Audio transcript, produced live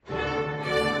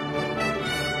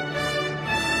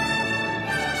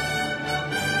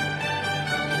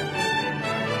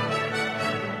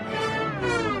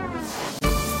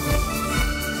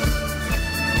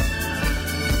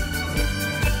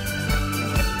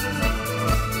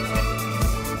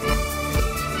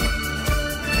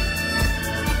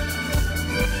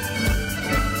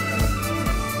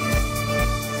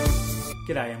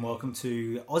welcome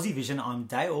to Aussie Vision. I'm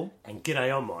Dale. And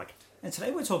g'day, I'm Mike. And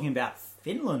today we're talking about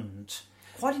Finland.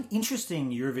 Quite an interesting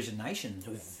Eurovision nation.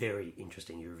 A very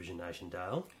interesting Eurovision nation,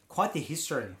 Dale. Quite the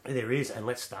history. There is, and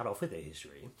let's start off with their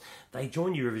history. They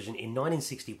joined Eurovision in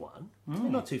 1961.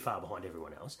 They're not too far behind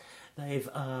everyone else. They've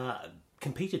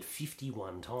competed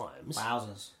 51 times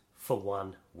Wowzers. for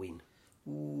one win.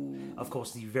 Ooh. Of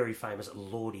course, the very famous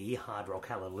Lordi Hard Rock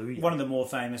Hallelujah. One of the more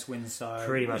famous wins, so...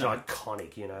 Pretty much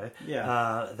iconic, you know.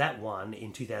 Yeah. That one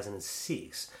in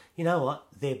 2006. You know what?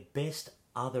 Their best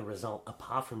other result,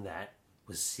 apart from that,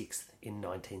 was 6th in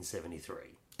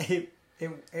 1973.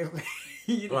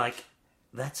 Like,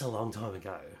 that's a long time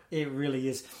ago. It really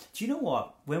is. Do you know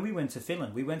what? When we went to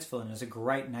Finland, it was a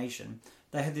great nation.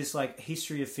 They had this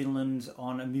history of Finland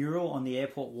on a mural on the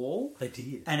airport wall. They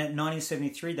did. And at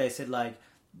 1973, they said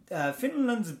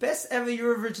Finland's best ever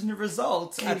Eurovision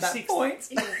result at that point.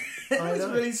 It was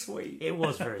really sweet. It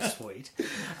was very sweet.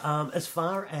 As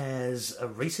far as a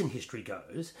recent history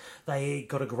goes, they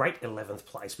got a great 11th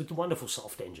place with the wonderful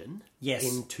Soft Engine. Yes.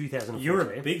 In 2014.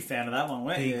 You're a big fan of that one,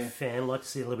 weren't you? Big fan. Like to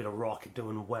see a little bit of rock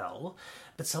doing well.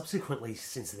 But subsequently,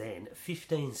 since then,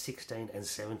 15, 16 and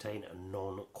 17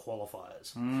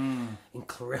 non-qualifiers.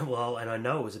 Incredible. And I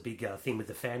know it was a big thing with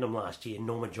the fandom last year.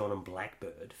 Norma John and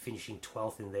Blackbird finishing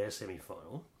 12th in their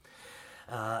semi-final.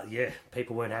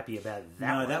 People weren't happy about that.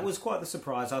 No, that was quite the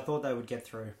surprise. I thought they would get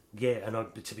through. Yeah,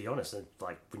 and to be honest,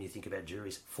 when you think about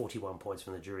juries, 41 points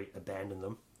from the jury, abandoned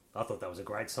them. I thought that was a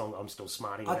great song. I'm still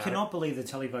smarting about I cannot believe the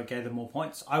televote gave them more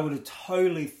points. I would have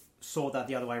totally saw that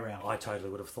the other way around. I totally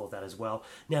would have thought that as well.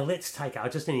 Now, let's take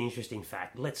out, just an interesting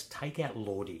fact, let's take out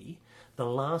Lordi. The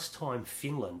last time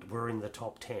Finland were in the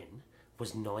top 10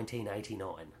 was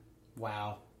 1989.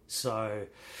 Wow. So,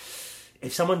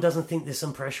 if someone doesn't think there's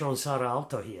some pressure on Sara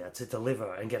Aalto here to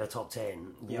deliver and get a top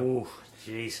 10, ooh,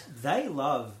 jeez. They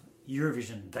love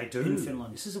Eurovision. They do. In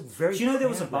Finland. This is a very... Do you know there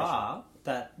was a bar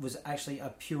that was actually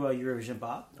a pure Eurovision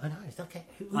bar? I know. It's okay.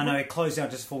 I know, it closed down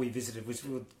just before we visited, which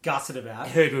we were gutted about. I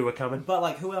heard we were coming.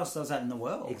 But, who else does that in the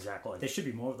world? Exactly. There should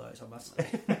be more of those, I must say.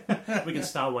 We can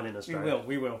start one in Australia.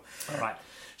 We will. All right.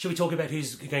 Should we talk about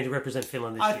who's going to represent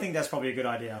Finland this year? I think that's probably a good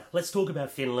idea. Let's talk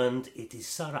about Finland. It is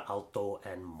Sara Aalto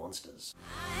and Monsters.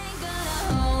 I ain't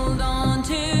gonna hold on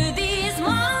to these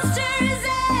monsters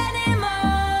anymore.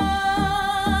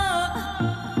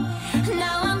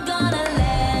 Now I'm gonna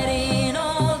let in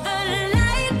all the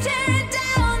light, tear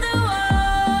down the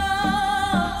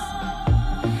walls.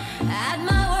 At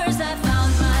my worst, I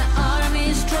found my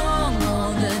army strong.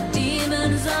 All the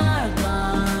demons are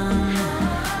gone.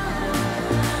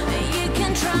 You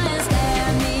can try and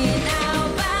scare me now,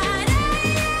 but I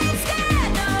ain't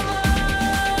scared no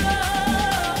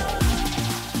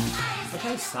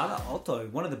more. Okay, Sara Aalto,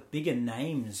 one of the bigger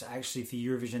names actually for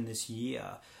Eurovision this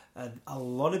year. A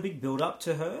lot of big build-up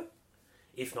to her.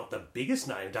 If not the biggest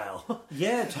name, Dale.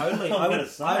 Yeah, totally. I'm gonna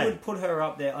say. I would put her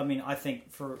up there. I mean, I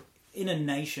think in a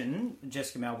nation,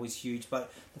 Jessica Mel was huge,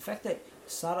 but the fact that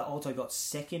Sara Aalto got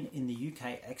second in the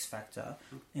UK X Factor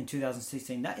in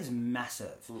 2016, that is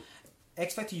massive.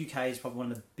 X Factor UK is probably one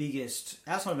of the biggest,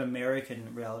 outside of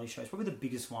American reality shows, probably the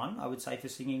biggest one, I would say, for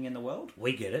singing in the world.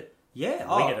 We get it. Yeah,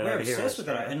 We get it we're over here in obsessed with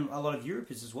that, Australia. and a lot of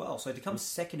Europe is as well. So to come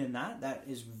second in that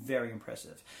is very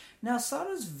impressive. Now,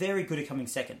 Sara's very good at coming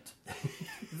second.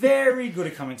 Very good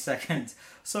at coming second.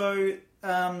 So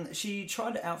she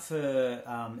tried out for,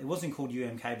 it wasn't called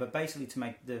UMK, but basically to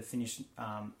make the Finnish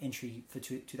entry for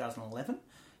 2011.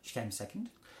 She came second.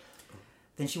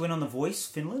 Then she went on The Voice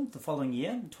Finland the following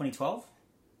year, 2012.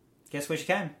 Guess where she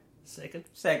came?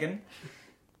 Second.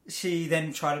 She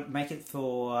then tried to make it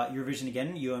for Eurovision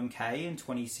again, UMK, in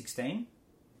 2016.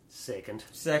 Second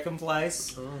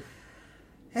place.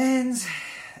 And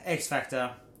X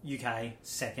Factor, UK,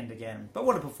 second again. But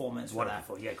what a performance for that.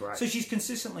 Yeah, great. So she's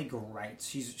consistently great.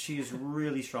 She is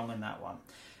really strong in that one.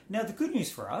 Now, the good news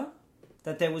for her,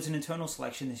 that there was an internal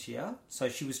selection this year, so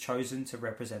she was chosen to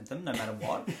represent them no matter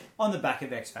what, on the back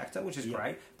of X Factor, which is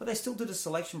great, but they still did a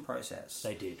selection process.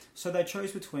 They did. So they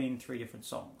chose between 3 different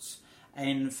songs.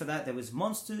 And for that, there was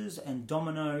Monsters and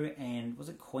Domino and, was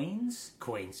it Queens?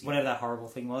 Queens. Yeah. Whatever that horrible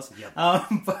thing was. Yep.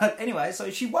 But anyway, so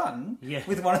she won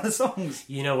with one of the songs.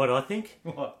 You know what I think?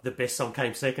 What? The best song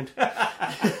came second.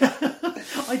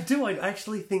 I do. I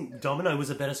actually think Domino was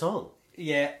a better song.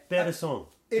 Yeah. Better song.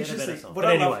 Interesting. Song. What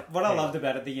I loved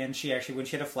about it at the end, when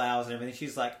she had her flowers and everything,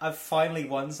 she's like, I've finally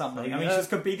won something. I mean, she's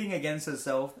competing against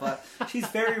herself, but she's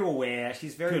very aware.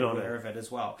 She's very aware of it as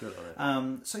well. Good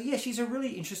on her. So yeah, she's a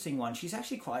really interesting one. She's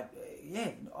actually quite,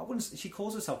 she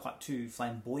calls herself quite too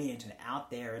flamboyant and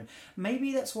out there, and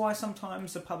maybe that's why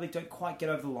sometimes the public don't quite get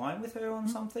over the line with her on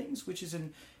some things, which is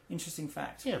an Interesting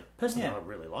fact. Yeah, personally, Yeah. I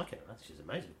really like her. I think she's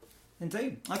amazing.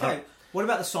 Indeed. Okay. What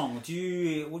about the song?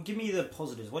 Give me the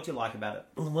positives. What do you like about it?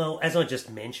 Well, as I just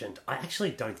mentioned, I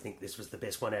actually don't think this was the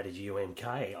best one out of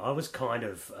UMK. I was kind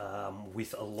of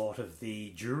with a lot of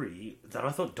the jury that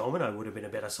I thought Domino would have been a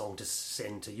better song to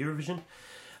send to Eurovision.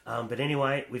 But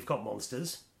anyway, we've got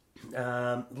Monsters.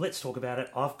 Let's talk about it.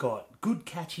 I've got good,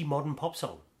 catchy, modern pop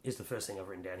song is the first thing I've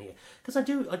written down here, because I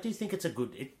do think it's a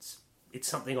good. It's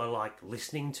something I like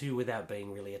listening to without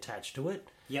being really attached to it.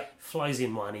 Yep. Flows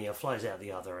in one ear, flows out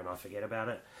the other, and I forget about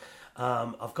it.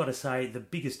 I've got to say, the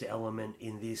biggest element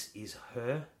in this is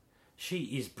her. She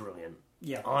is brilliant.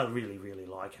 Yeah. I really, really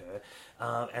like her.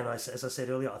 And as I said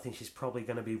earlier, I think she's probably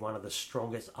going to be one of the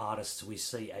strongest artists we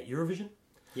see at Eurovision.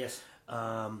 Yes.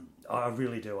 I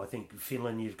really do. I think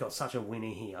Finland, you've got such a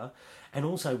winner here. And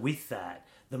also with that,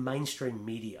 the mainstream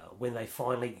media, when they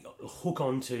finally hook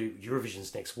on to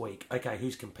Eurovision's next week, okay,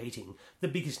 who's competing? The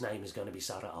biggest name is going to be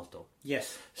Sara Aalto.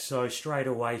 Yes. So straight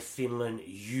away, Finland,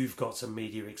 you've got some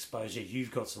media exposure,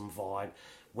 you've got some vibe.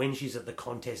 When she's at the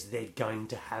contest, they're going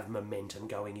to have momentum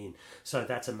going in. So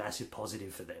that's a massive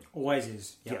positive for them. Always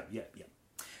is. Yeah.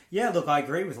 Yeah, look, I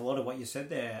agree with a lot of what you said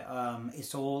there.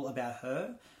 It's all about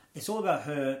her. It's all about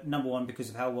her, number one, because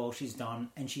of how well she's done,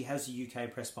 and she has the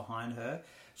UK press behind her.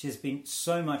 She's been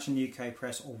so much in the UK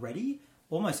press already,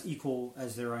 almost equal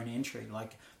as their own entry.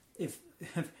 Like, if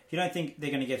you don't think they're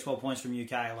going to get 12 points from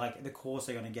UK, like, of course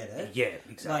they're going to get it. Yeah,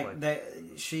 exactly. Like,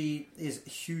 she is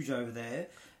huge over there.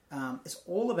 It's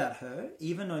all about her,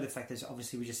 even though the fact is,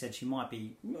 obviously, we just said she might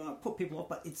be put people off,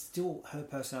 but it's still her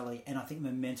personality, and I think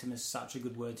momentum is such a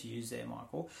good word to use there,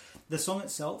 Michael. The song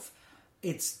itself,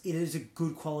 it is a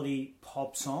good quality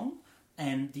pop song,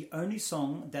 and the only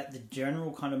song that the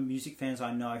general kind of music fans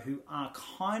I know who are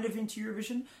kind of into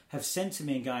Eurovision have sent to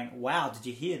me and going, wow, did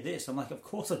you hear this? I'm like, of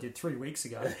course I did 3 weeks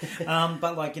ago.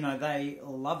 But like, you know, they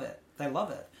love it. They love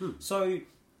it. So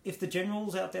if the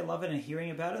generals out there love it and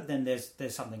hearing about it, then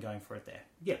there's something going for it there.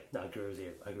 Yeah, no, I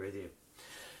agree with you.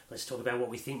 Let's talk about what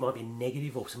we think might be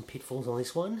negative or some pitfalls on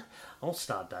this one. I'll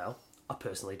start, Dale. I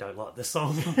personally don't like the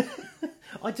song.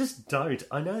 I just don't.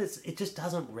 I know it just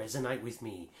doesn't resonate with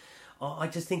me. I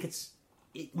just think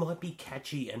it might be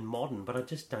catchy and modern, but I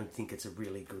just don't think it's a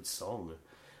really good song.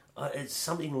 It's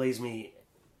something leaves me...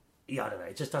 Yeah, I don't know.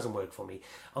 It just doesn't work for me.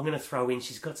 I'm going to throw in...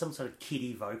 She's got some sort of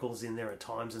kiddie vocals in there at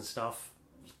times and stuff.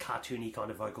 Cartoony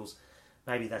kind of vocals.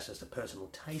 Maybe that's just a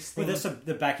personal taste thing. Well, that's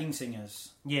the backing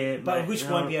singers. Yeah, but which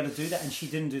won't be able to do that, and she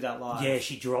didn't do that live. Yeah,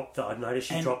 she dropped I noticed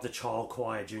she dropped the child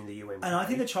choir during the UMK. And I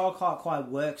think the child choir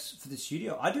works for the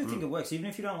studio. I do think it works. Even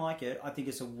if you don't like it, I think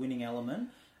it's a winning element.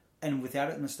 And without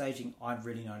it in the staging, I've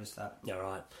really noticed that. All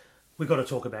right. We've got to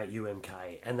talk about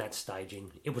UMK and that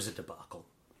staging. It was a debacle.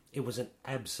 It was an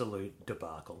absolute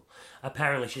debacle.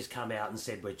 Apparently she's come out and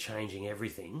said we're changing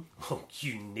everything. Oh,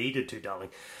 you needed to, darling.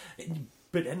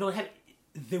 But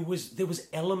there was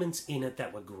elements in it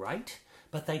that were great,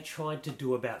 but they tried to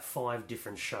do about 5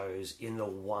 different shows in the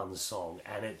one song,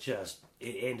 and it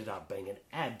ended up being an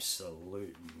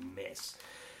absolute mess.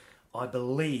 I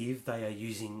believe they are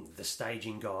using the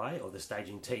staging guy or the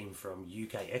staging team from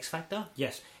UK X Factor.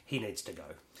 Yes. He needs to go.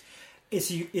 It's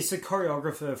a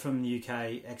choreographer from the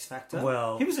UK X Factor.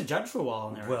 Well, he was a judge for a while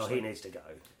in there. Well, actually. he needs to go.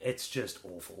 It's just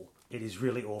awful. It is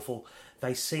really awful.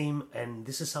 They seem, and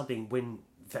this is something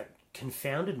that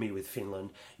confounded me with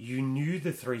Finland. You knew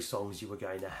the 3 songs you were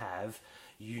going to have.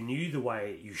 You knew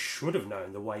you should have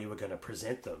known the way you were going to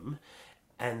present them.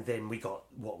 And then we got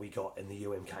what we got in the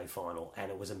UMK final, and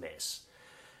it was a mess.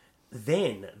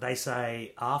 Then they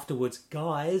say afterwards,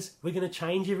 guys, we're going to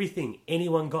change everything.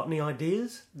 Anyone got any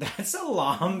ideas? That's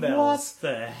alarm bells. What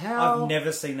the hell? I've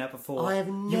never seen that before. I have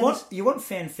never... You want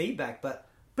fan feedback, but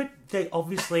they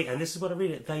obviously, and this is what I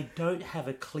read it, they don't have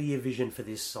a clear vision for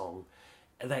this song.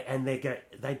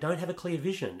 They don't have a clear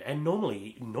vision. And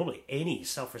normally any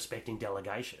self-respecting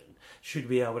delegation should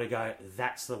be able to go,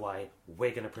 that's the way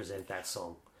we're going to present that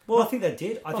song. Well, I think they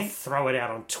did. I think throw it out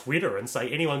on Twitter and say,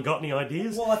 anyone got any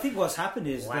ideas? Well, I think what's happened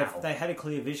is Wow. they had a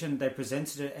clear vision, they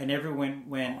presented it, and everyone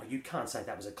went... Oh, you can't say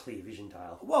that was a clear vision,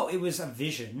 Dale. Well, it was a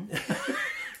vision.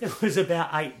 It was about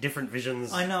 8 different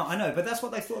visions. I know, but that's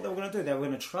what they thought they were going to do. They were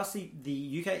going to trust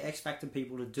the UK X Factor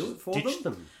people to do it for Ditch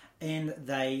them. And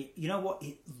they, you know what?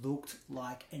 It looked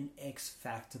like an X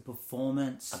Factor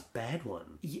performance. A bad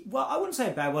one. Well, I wouldn't say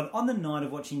a bad one. On the night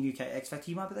of watching UK X Factor,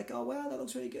 you might be like, oh, wow, that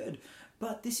looks really good.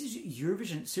 But this is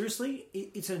Eurovision. Seriously,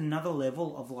 it's another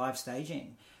level of live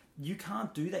staging. You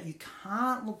can't do that. You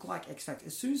can't look like X Factor.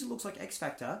 As soon as it looks like X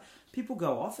Factor, people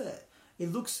go off it.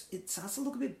 it starts to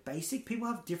look a bit basic. People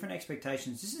have different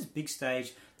expectations. This is big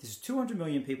stage. This is 200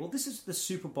 million people. This is the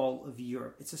Super Bowl of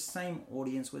Europe. It's the same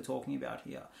audience we're talking about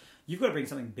here. You've got to bring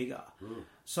something bigger.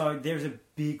 So there's a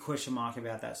big question mark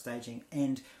about that staging.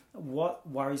 And what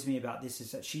worries me about this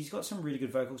is that she's got some really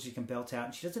good vocals she can belt out,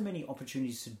 and she doesn't have many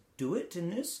opportunities to do it in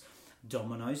this.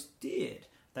 Dominoes did.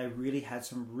 They really had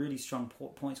some really strong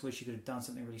points where she could have done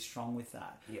something really strong with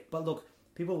that. Yep. But look,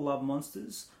 people love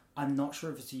Monsters. I'm not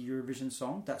sure if it's a Eurovision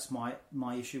song. That's my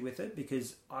issue with it,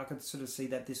 because I could sort of see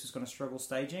that this was going to struggle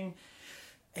staging.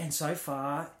 And so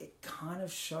far, it kind of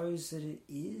shows that it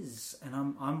is. And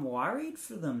I'm worried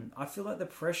for them. I feel like the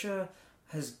pressure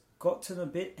has got to them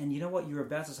a bit. And you know what you were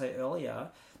about to say earlier?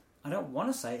 I don't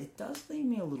want to say it does leave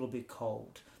me a little bit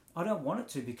cold. I don't want it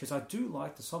to, because I do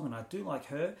like the song and I do like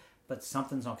her, but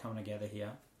something's not coming together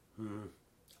here.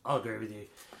 I'll agree with you.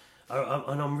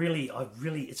 And I'm really,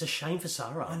 it's a shame for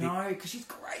Sarah. I know, because she's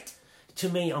great. To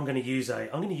me, I'm going to use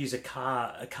a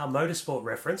car motorsport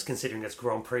reference, considering it's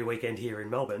Grand Prix weekend here in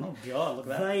Melbourne. Oh God, look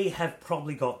at that. They have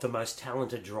probably got the most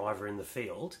talented driver in the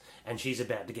field, and she's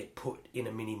about to get put in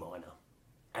a mini minor,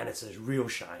 and it's a real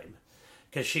shame,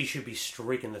 because she should be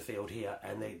streaking the field here,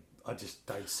 and I just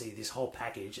don't see this whole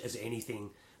package as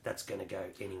anything that's going to go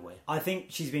anywhere. I think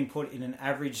she's been put in an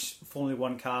average Formula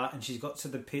One car, and she's got to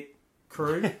the pit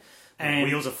crew. And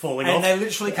wheels are falling off. off. And they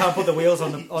literally can't put the wheels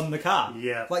on the car.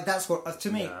 Yeah. Like, that's what,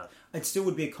 to me, Nah. it still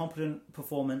would be a competent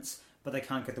performance, but they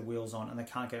can't get the wheels on and they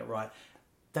can't get it right.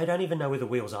 They don't even know where the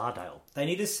wheels are, Dale. They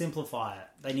need to simplify it.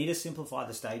 They need to simplify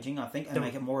the staging, I think, and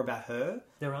make it more about her.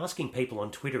 They're asking people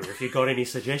on Twitter if you've got any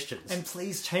suggestions. And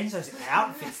please change those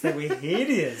outfits. They were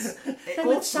hideous.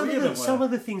 But some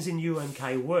of the things in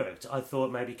UMK worked. I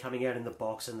thought maybe coming out in the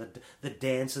box and the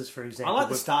dancers, for example. I like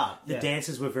the start. The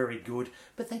dancers were very good,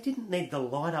 but they didn't need the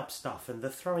light up stuff and the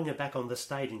throwing her back on the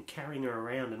stage and carrying her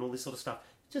around and all this sort of stuff.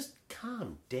 Just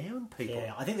calm down, people.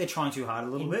 Yeah, I think they're trying too hard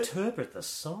a little bit. Interpret the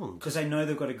song. Because they know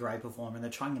they've got a great performer and they're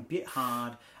trying a bit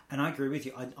hard. And I agree with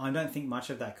you. I don't think much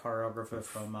of that choreographer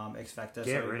from X Factor.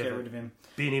 Get rid of him.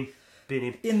 Bin him.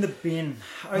 In the bin.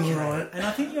 Okay. Right. And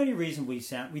I think the only reason we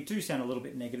do sound a little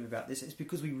bit negative about this is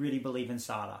because we really believe in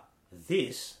Sada.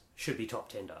 This should be top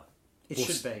tender. It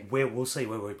should be. We'll see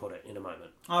where we put it in a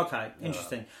moment. Okay,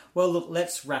 interesting. Well, look,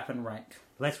 let's wrap and rank.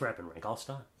 Let's wrap and rank. I'll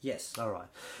start. Yes. All right.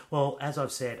 Well, as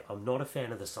I've said, I'm not a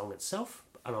fan of the song itself,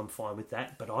 and I'm fine with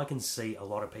that. But I can see a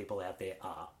lot of people out there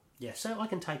are. Yes. So I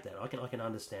can take that. I can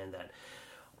understand that.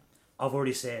 I've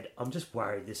already said I'm just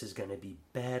worried this is going to be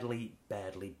badly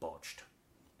botched,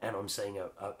 and I'm seeing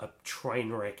a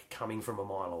train wreck coming from a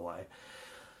mile away.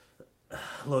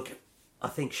 Look, I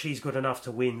think she's good enough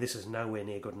to win. This is nowhere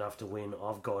near good enough to win.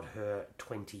 I've got her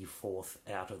 24th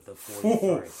out of the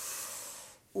 43.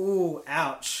 Ooh,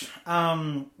 ouch.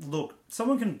 Look,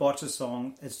 someone can botch a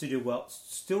song and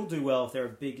still do well if they're a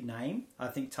big name. I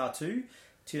think Tattoo,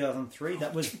 2003,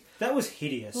 that was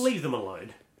hideous. Leave them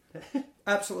alone.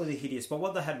 Absolutely hideous. But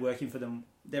what they had working for them,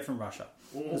 they're from Russia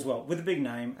as well, with a big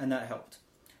name, and that helped.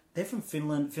 They're from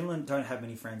Finland. Finland don't have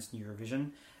many friends in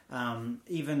Eurovision.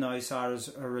 Even though Sarah's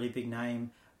a really big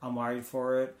name, I'm worried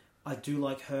for it. I do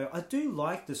like her. I do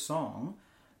like the song,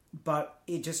 but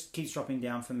it just keeps dropping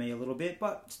down for me a little bit,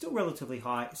 but still relatively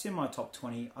high. It's in my top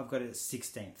 20. I've got it at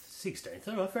 16th. 16th.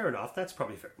 Oh, fair enough. That's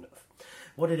probably fair enough.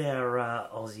 What did our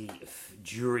Aussie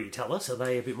jury tell us? Are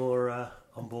they a bit more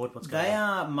on board? What's going on? They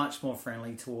are much more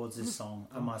friendly towards this song,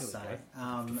 I must say.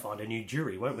 We'll find a new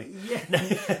jury, won't we?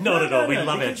 Yeah. Not at all. We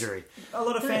love our jury. A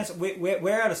lot of fans,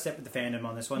 we're out of step with the fandom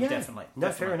on this one, Yeah. definitely. No,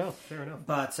 Definitely. fair enough.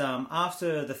 But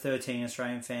after the 13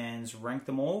 Australian fans ranked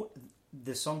them all,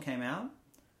 the song came out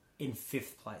in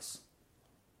 5th place.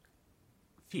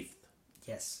 5th.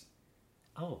 Yes.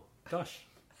 Oh, gosh.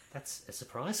 That's a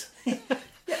surprise. Yeah,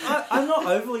 I'm not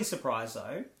overly surprised,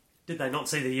 though. Did they not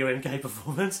see the UMK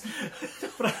performance?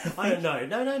 But I don't know.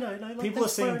 No. Like, People are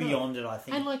that's seeing fair enough. beyond it, I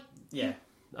think. And yeah.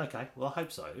 Okay, well, I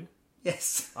hope so.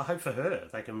 Yes. I hope for her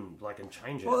they can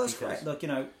change it. Well, that's because- great.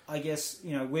 Look, I guess,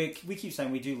 we keep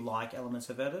saying we do like elements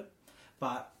of it,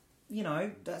 but,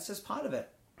 that's just part of it.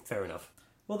 Fair enough.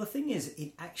 Well, the thing is,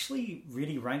 it actually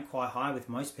really ranked quite high with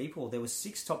most people. There was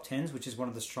 6 top 10s, which is one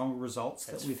of the stronger results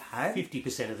that we've had.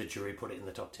 50% of the jury put it in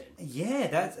the top 10. Yeah,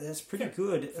 that's pretty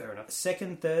good. Fair enough.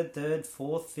 2nd, 3rd,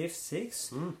 4th, 5th,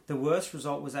 6th. The worst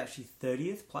result was actually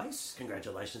 30th place.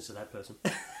 Congratulations to that person.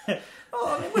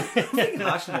 I'm being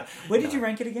harsh on it. Where did you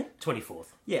rank it again? 24th.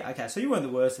 Yeah, okay, so you weren't the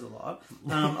worst of the lot.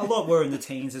 A lot were in the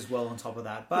teens as well on top of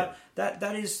that. But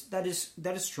that is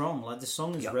strong. Like, the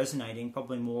song is resonating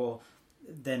probably more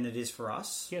than it is for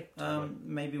us. Yep, totally.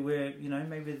 Maybe we're,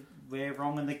 maybe we're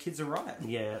wrong and the kids are right.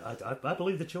 Yeah, I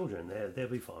believe the children. They'll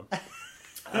be fine.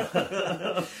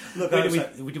 Look, Where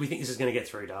do we think this is going to get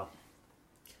through, Dale?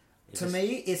 to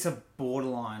me, it's a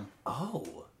borderline.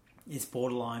 Oh. It's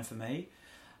borderline for me.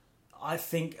 I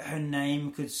think her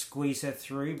name could squeeze her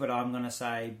through, but I'm going to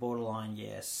say borderline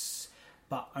yes.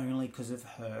 But only because of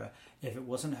her. If it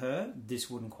wasn't her, this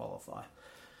wouldn't qualify.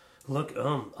 Look,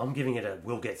 I'm giving it a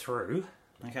we'll get through.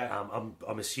 Okay.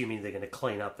 I'm assuming they're going to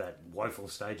clean up that woeful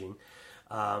staging.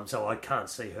 So I can't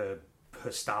see her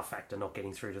star factor not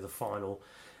getting through to the final.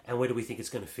 And where do we think it's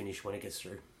going to finish when it gets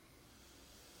through?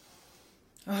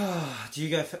 Do you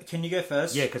go? Can you go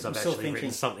first? Yeah, because I've still actually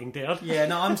written something down. Yeah,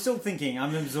 no, I'm still thinking.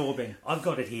 I'm absorbing. I've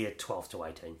got it here 12th to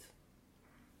 18th.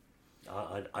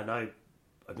 I know.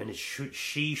 I mean,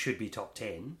 she should be top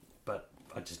 10, but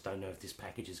I just don't know if this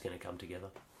package is going to come together.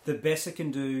 The best it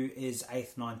can do is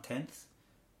 8th, 9th,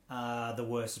 10th. The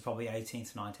worst is probably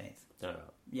 18th, 19th. All right.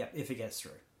 Yep, if it gets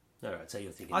through. All right. So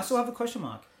you're thinking? I still have a question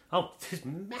mark. Oh, there's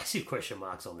massive question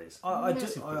marks on this.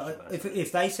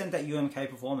 If they sent that UMK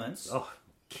performance, Oh,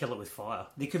 kill it with fire.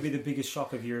 it could be the biggest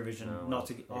shock of Eurovision. Oh, not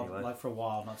to anyway. like for a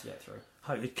while, not to get through.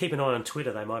 Keep an eye on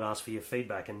Twitter. They might ask for your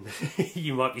feedback, and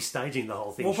you might be staging the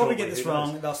whole thing. We'll probably shortly. get this Who knows?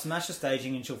 wrong. They'll smash the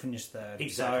staging and she'll finish third.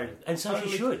 Exactly. So, And so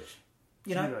totally- she should.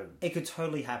 You know, it could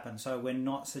totally happen. So we're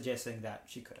not suggesting that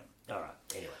she couldn't. All right.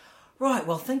 Anyway, Right.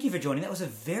 Well, thank you for joining. That was a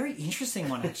very interesting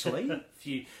one, actually. a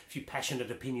few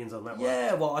passionate opinions on that one.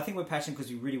 Yeah. Well, I think we're passionate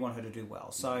because we really want her to do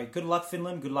well. So good luck,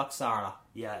 Finland. Good luck, Sarah.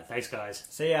 Yeah. Thanks, guys.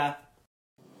 See ya.